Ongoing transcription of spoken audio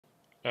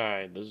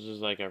Alright, this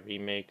is like a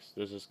remake.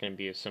 This is going to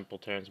be a simple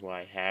terms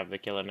why I have the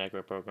Killer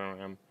Negro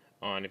program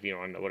on. If you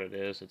don't know what it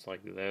is, it's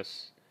like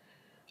this.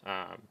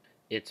 Um,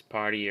 it's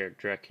part of your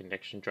direct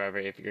connection driver.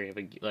 If you're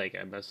able to, like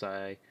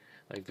MSI,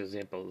 like for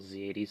example,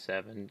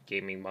 Z87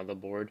 gaming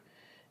motherboard,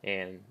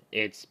 and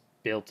it's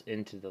built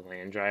into the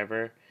LAN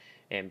driver.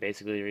 And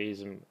basically, the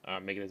reason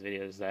I'm making this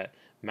video is that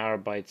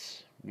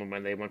Malwarebytes,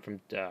 when they went from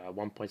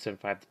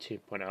 1.75 to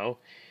 2.0,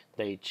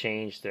 they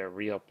changed their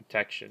real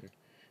protection,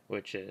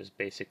 which is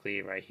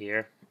basically right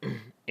here.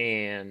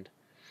 And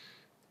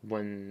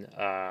when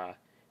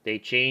they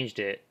changed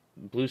it,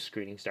 blue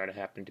screening started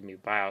happening to me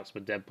buyouts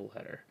with Deadpool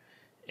header.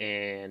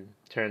 And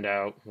turned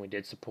out we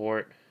did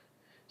support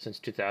since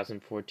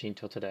 2014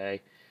 till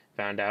today.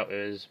 Found out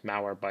it was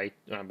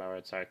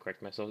malware, sorry,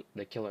 correct myself,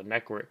 the killer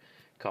network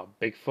called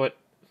Bigfoot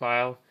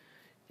file.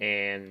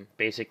 And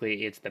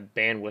basically it's the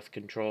bandwidth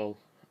control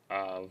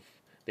of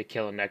the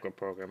killer network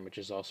program, which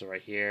is also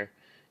right here.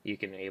 You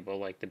can enable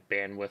like the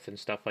bandwidth and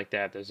stuff like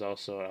that. There's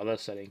also other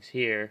settings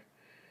here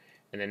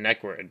in the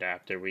network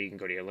adapter where you can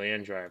go to your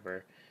LAN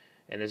driver.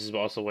 And this is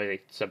also the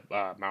way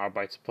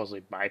Malwarebytes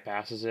supposedly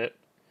bypasses it.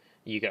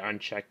 You can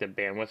uncheck the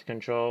bandwidth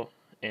control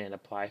and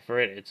apply for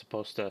it. It's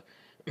supposed to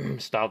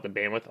stop the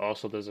bandwidth.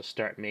 Also, there's a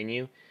start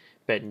menu,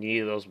 but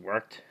neither of those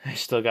worked. I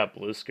still got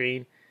blue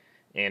screen,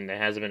 and it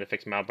hasn't been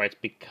fixed Malwarebytes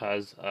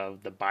because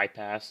of the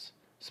bypass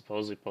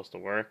supposedly supposed to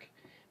work.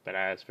 But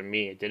as for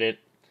me, it didn't.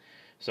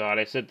 So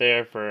I sit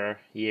there for a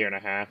year and a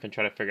half and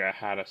try to figure out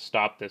how to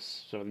stop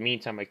this. So in the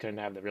meantime, I couldn't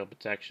have the real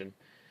protection.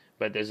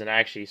 But there's an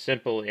actually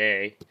simple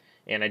A,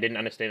 and I didn't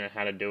understand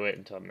how to do it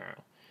until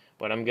now.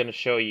 What I'm going to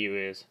show you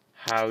is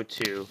how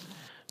to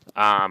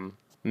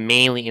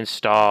mainly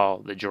install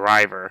the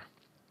driver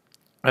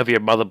of your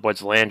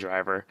motherboard's LAN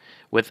driver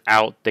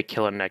without the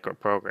Killer Network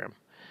program.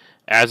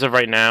 As of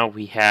right now,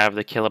 we have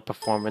the Killer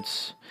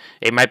Performance.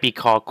 It might be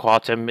called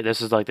Quantum.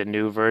 This is like the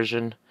new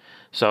version,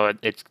 so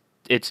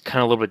it's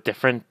kind of a little bit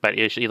different. But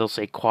it'll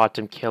say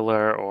Quantum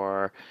Killer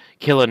or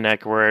Killer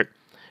Network,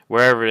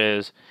 wherever it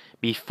is.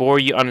 Before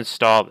you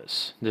uninstall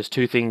this, there's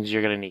two things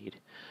you're gonna need.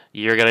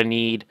 You're gonna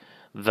need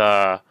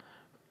the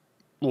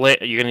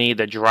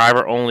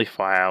driver only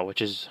file,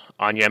 which is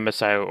on your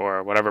MSI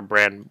or whatever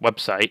brand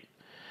website.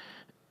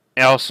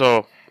 And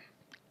also,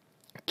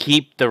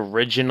 keep the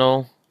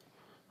original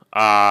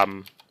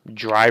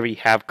driver you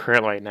have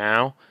currently right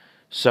now.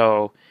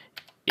 So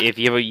if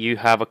you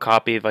have a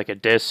copy of like a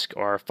disk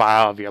or a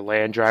file of your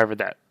LAN driver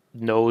that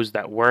knows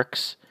that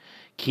works,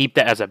 keep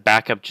that as a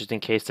backup just in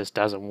case this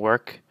doesn't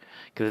work.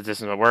 Because if this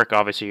doesn't work,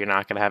 obviously you're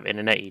not going to have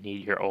internet. You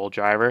need your old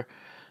driver.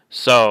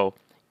 So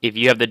if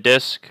you have the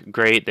disk,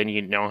 great. Then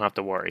you don't have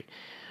to worry.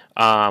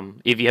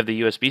 If you have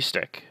the USB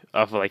stick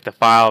of like the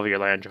file of your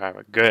LAN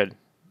driver, good.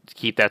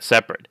 Keep that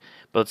separate.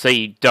 But let's say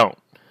you don't,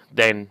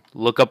 then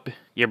look up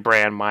your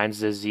brand. Mine's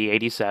the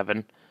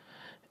Z87,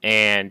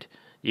 and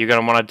you're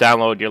gonna want to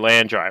download your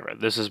LAN driver.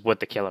 This is with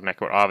the Killer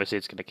Network. Obviously,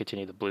 it's going to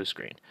continue the blue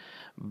screen,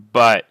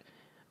 but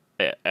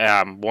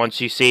once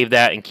you save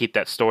that and keep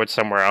that stored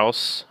somewhere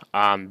else,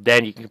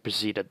 then you can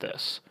proceed to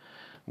this,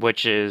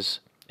 which is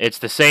it's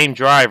the same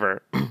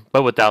driver,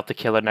 but without the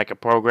Killer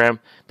Network program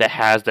that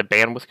has the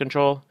bandwidth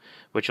control,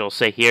 which will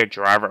say here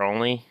driver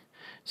only.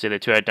 See, the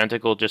two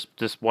identical, just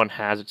this one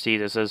has it. See,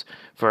 this is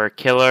for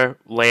killer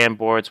LAN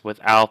boards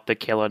without the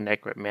Killer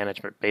Network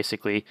management,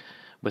 basically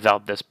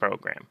without this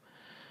program.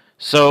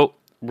 So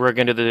we're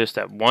going to do this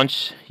step.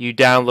 Once you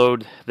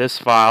download this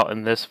file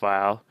and this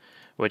file,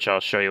 which I'll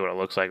show you what it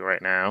looks like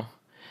right now.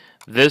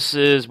 This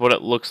is what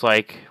it looks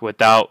like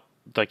without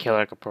the Killer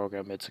Network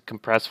program. It's a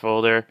compressed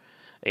folder,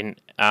 and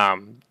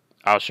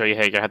I'll show you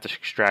how you're going to have to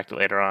extract it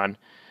later on.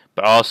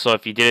 But also,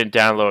 if you didn't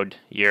download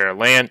your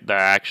LAN, the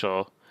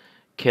actual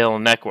Kill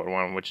Network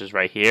one, which is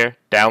right here,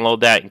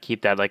 download that and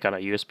keep that like on a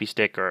USB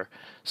stick or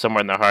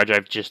somewhere in the hard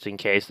drive just in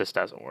case this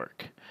doesn't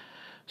work.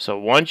 So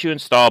once you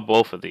install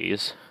both of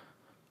these,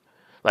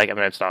 like I'm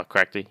going to install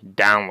correctly,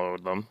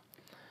 download them.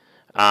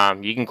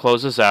 You can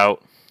close this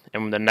out,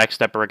 and the next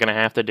step we're going to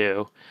have to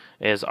do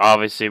is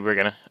obviously we're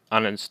going to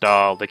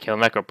uninstall the Kill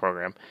Network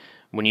program.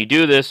 When you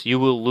do this, you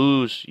will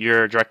lose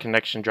your direct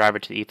connection driver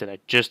to the Ethernet,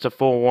 just to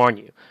forewarn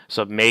you.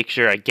 So make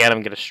sure, again,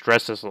 I'm going to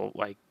stress this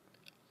like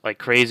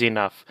crazy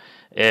enough,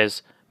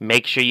 is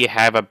make sure you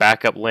have a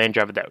backup LAN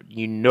driver that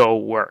you know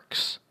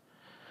works.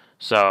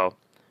 So,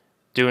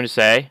 doing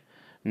say,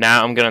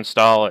 now I'm going to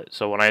install it.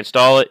 So when I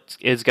install it,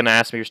 it's going to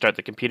ask me to start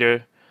the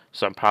computer.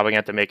 So I'm probably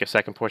going to have to make a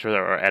second portion of it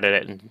or edit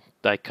it and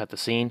like cut the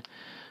scene.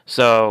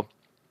 So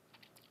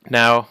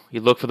now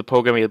you look for the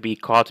program. It'll be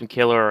Quantum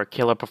Killer or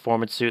Killer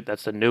Performance Suite.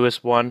 That's the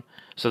newest one.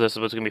 So this is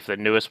what's going to be for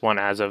the newest one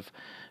as of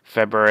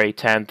February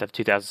 10th of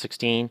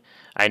 2016.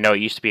 I know it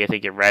used to be, I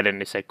think it read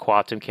and it said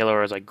Quantum Killer, or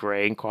it was like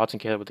gray and Quantum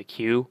Killer with a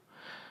Q.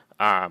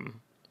 It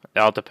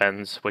all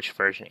depends which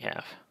version you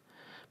have.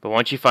 But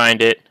once you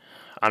find it,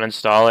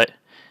 uninstall it.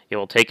 It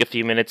will take a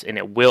few minutes, and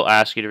it will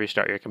ask you to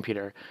restart your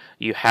computer.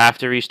 You have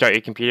to restart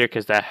your computer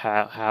because that's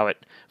how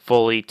it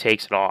fully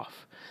takes it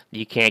off.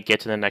 You can't get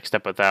to the next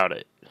step without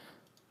it.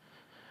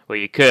 Well,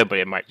 you could, but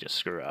it might just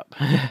screw up.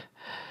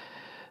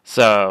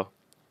 So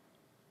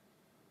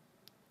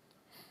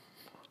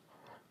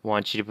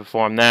once you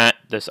perform that,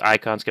 this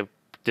icon's gonna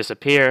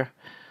disappear.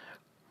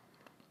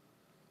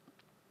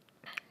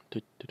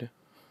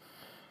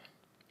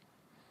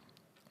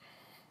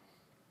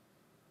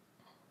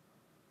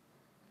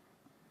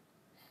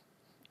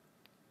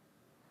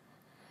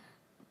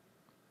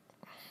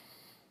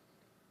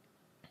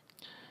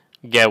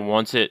 Again,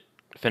 once it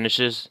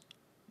finishes,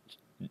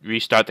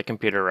 restart the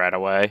computer right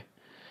away.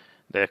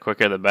 The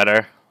quicker the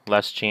better.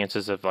 Less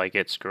chances of like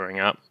it screwing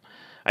up.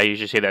 I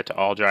usually say that to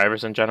all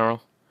drivers in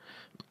general.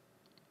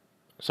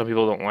 Some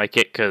people don't like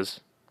it because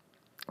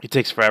it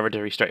takes forever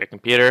to restart your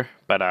computer,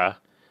 but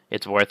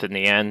it's worth it in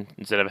the end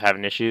instead of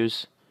having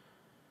issues.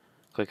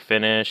 Click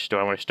finish. Do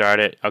I want to start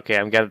it? Okay,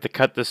 I'm going to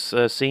cut this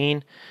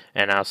scene,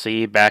 and I'll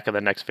see you back in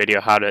the next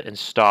video how to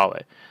install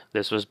it.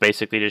 This was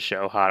basically to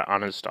show how to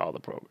uninstall the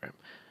program.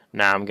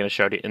 Now I'm going to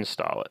show you to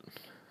install it.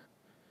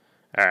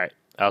 Alright,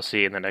 I'll see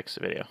you in the next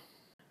video.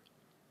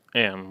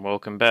 And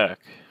welcome back.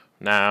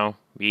 Now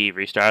we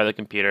restarted the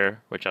computer,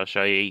 which I'll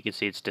show you. You can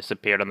see it's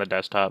disappeared on the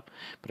desktop,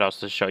 but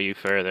also to show you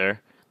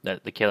further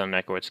that the killer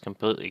network's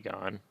completely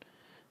gone,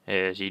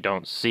 is you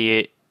don't see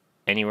it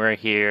anywhere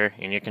here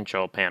in your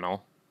control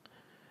panel,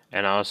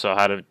 and also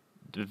how to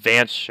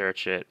advanced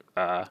search it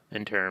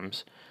in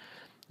terms.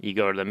 You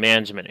go to the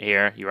management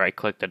here, you right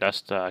click the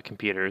desktop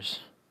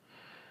computers,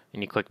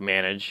 and you click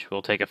manage. It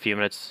will take a few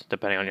minutes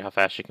depending on how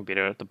fast your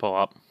computer to pull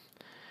up.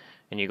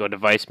 And you go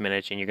device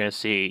manage, and you're going to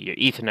see your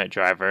Ethernet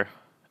driver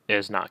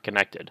is not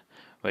connected,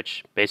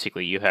 which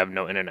basically you have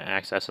no internet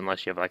access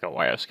unless you have like a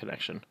wireless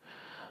connection.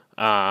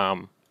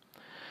 So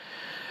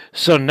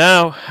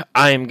now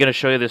I'm going to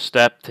show you the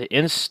step to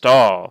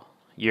install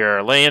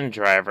your LAN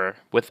driver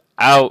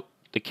without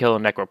the killer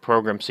network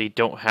program, so you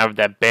don't have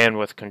that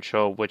bandwidth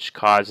control, which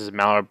causes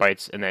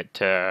malwarebytes in it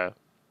to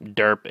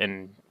derp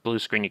and blue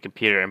screen your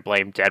computer and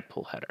blame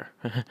Deadpool header.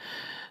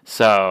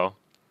 So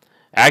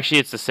actually,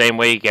 it's the same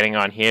way getting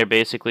on here,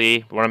 basically.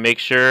 What you want to make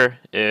sure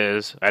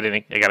is, I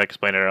got to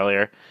explain it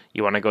earlier.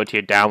 You want to go to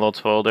your downloads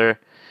folder.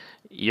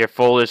 Your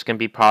folders can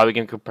be probably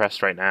going to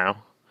compressed right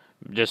now.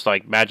 Just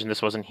like, imagine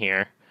this wasn't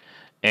here.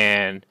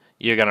 And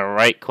you're going to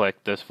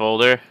right-click this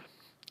folder,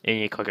 and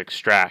you click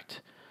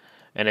extract.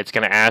 And it's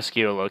going to ask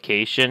you a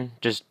location.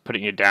 Just put it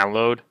in your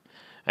download,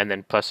 and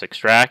then plus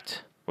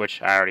extract, which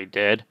I already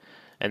did.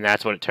 And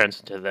that's what it turns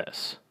into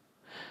this.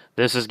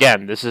 This is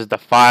the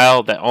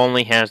file that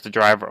only has the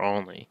driver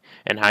only.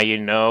 And how you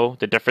know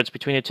the difference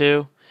between the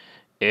two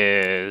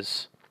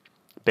is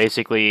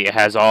basically it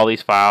has all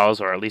these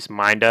files, or at least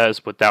mine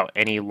does, without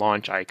any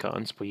launch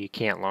icons, but you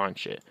can't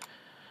launch it.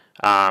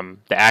 The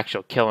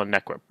actual killer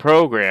network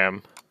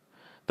program,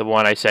 the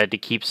one I said to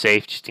keep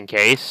safe just in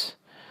case,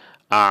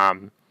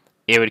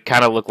 it would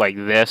kind of look like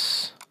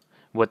this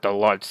with the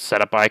launch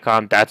setup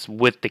icon. That's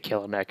with the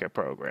killer network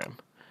program.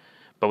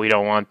 But we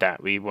don't want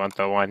that. We want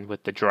the one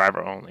with the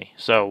driver only.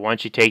 So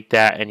once you take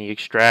that and you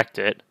extract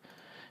it,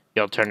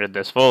 you'll turn to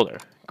this folder.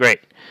 Great.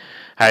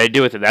 How do you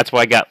do with it? That's why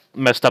I got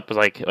messed up. Was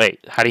like,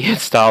 wait, how do you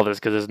install this?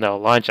 Because there's no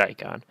launch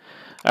icon.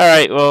 All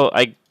right. Well,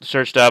 I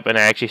searched up and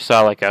I actually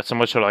saw like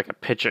somewhat sort of like a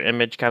picture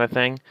image kind of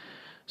thing.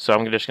 So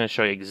I'm just going to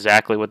show you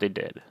exactly what they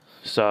did.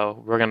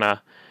 So we're going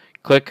to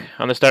click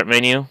on the start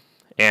menu,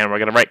 and we're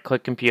going to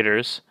right-click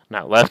computers,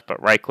 not left, but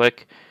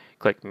right-click.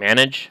 Click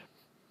manage.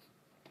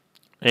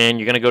 And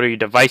you're going to go to your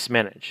device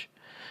manage.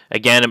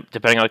 Again,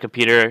 depending on the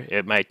computer,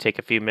 it might take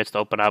a few minutes to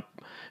open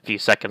up, a few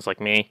seconds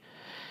like me.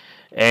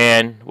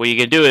 And what you're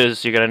going to do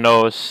is you're going to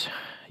notice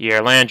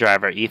your LAN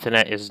driver,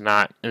 Ethernet, is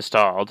not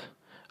installed.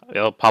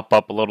 It'll pop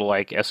up a little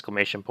like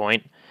exclamation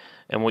point.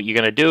 And what you're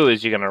going to do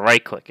is you're going to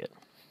right click it.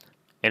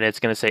 And it's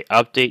going to say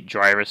update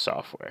driver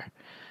software.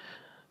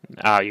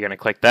 You're going to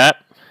click that.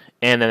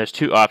 And then there's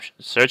two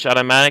options. Search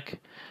automatic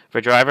for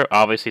driver.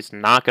 Obviously, it's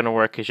not going to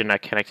work because you're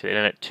not connected to the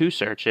internet to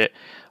search it.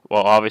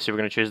 Well, obviously, we're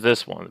going to choose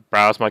this one.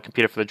 Browse my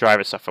computer for the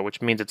driver software,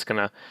 which means it's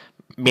going to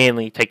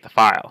mainly take the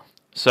file.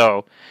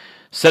 So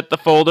set the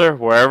folder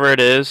wherever it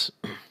is.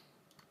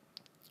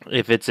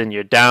 If it's in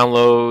your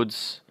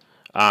downloads,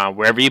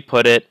 wherever you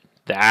put it,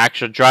 the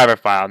actual driver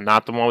file,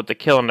 not the one with the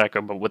killer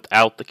network, but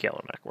without the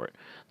killer network.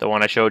 The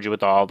one I showed you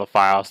with all the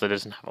files that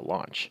doesn't have a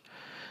launch.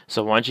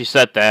 So once you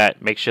set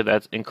that, make sure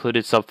that's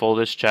included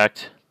subfolders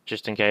checked,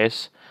 just in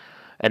case.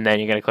 And then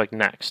you're going to click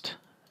next.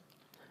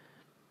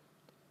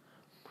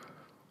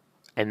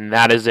 And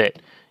that is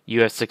it.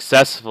 You have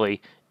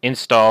successfully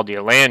installed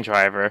your LAN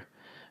driver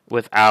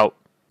without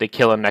the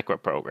killer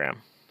network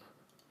program,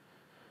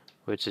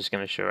 which is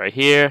going to show right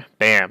here.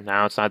 Bam.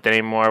 Now it's not that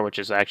anymore, which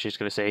is actually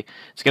going to say,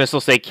 it's going to still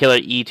say killer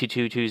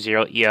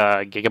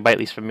E2220 gigabyte, at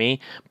least for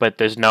me, but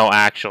there's no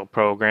actual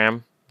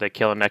program, the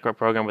killer network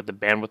program with the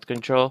bandwidth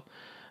control,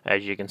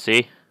 as you can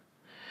see.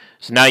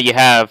 So now you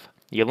have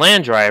your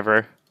LAN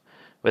driver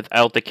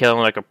without the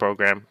killer network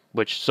program,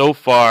 which so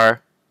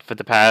far for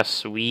the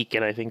past week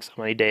and I think so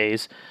many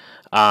days,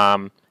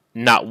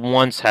 not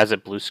once has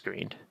it blue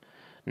screened.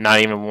 Not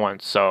even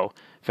once. So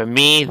For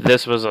me,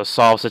 this was a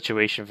solved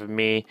situation for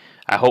me.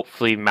 I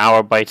hopefully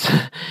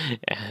Malwarebytes,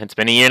 it's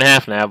been a year and a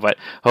half now, but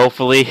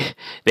hopefully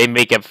they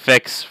make a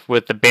fix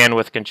with the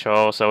bandwidth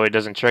control so it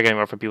doesn't trigger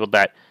anymore for people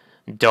that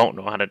don't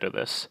know how to do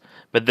this.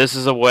 But this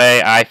is a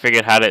way I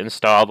figured how to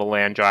install the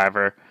LAN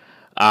driver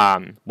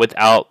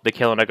without the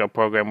Killer Nickel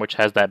program, which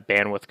has that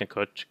bandwidth can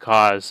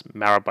cause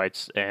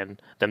Malwarebytes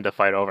and them to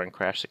fight over and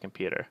crash the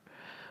computer.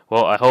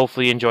 Well, I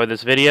hopefully enjoyed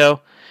this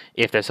video.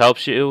 If this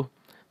helps you,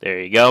 there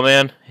you go,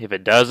 man. If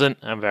it doesn't,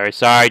 I'm very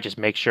sorry. Just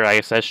make sure, like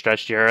I said,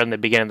 stretched your in the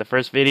beginning of the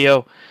first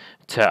video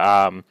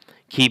to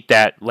keep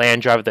that LAN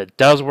driver that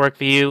does work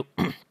for you.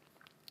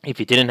 If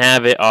you didn't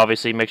have it,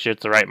 obviously make sure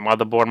it's the right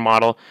motherboard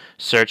model.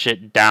 Search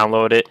it,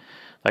 download it,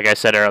 like I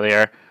said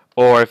earlier.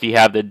 Or if you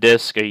have the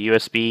disk or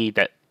USB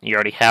that you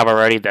already have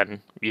already,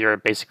 then you're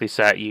basically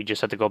set. You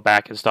just have to go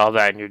back, install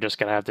that, and you're just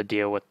going to have to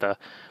deal with the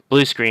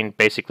blue screen,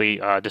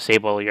 basically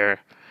disable your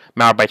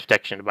Malwarebytes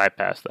protection to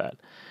bypass that.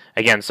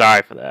 Again,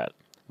 sorry for that.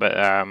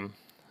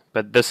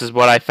 But this is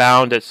what I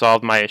found. It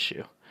solved my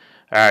issue.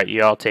 Alright,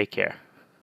 you all take care.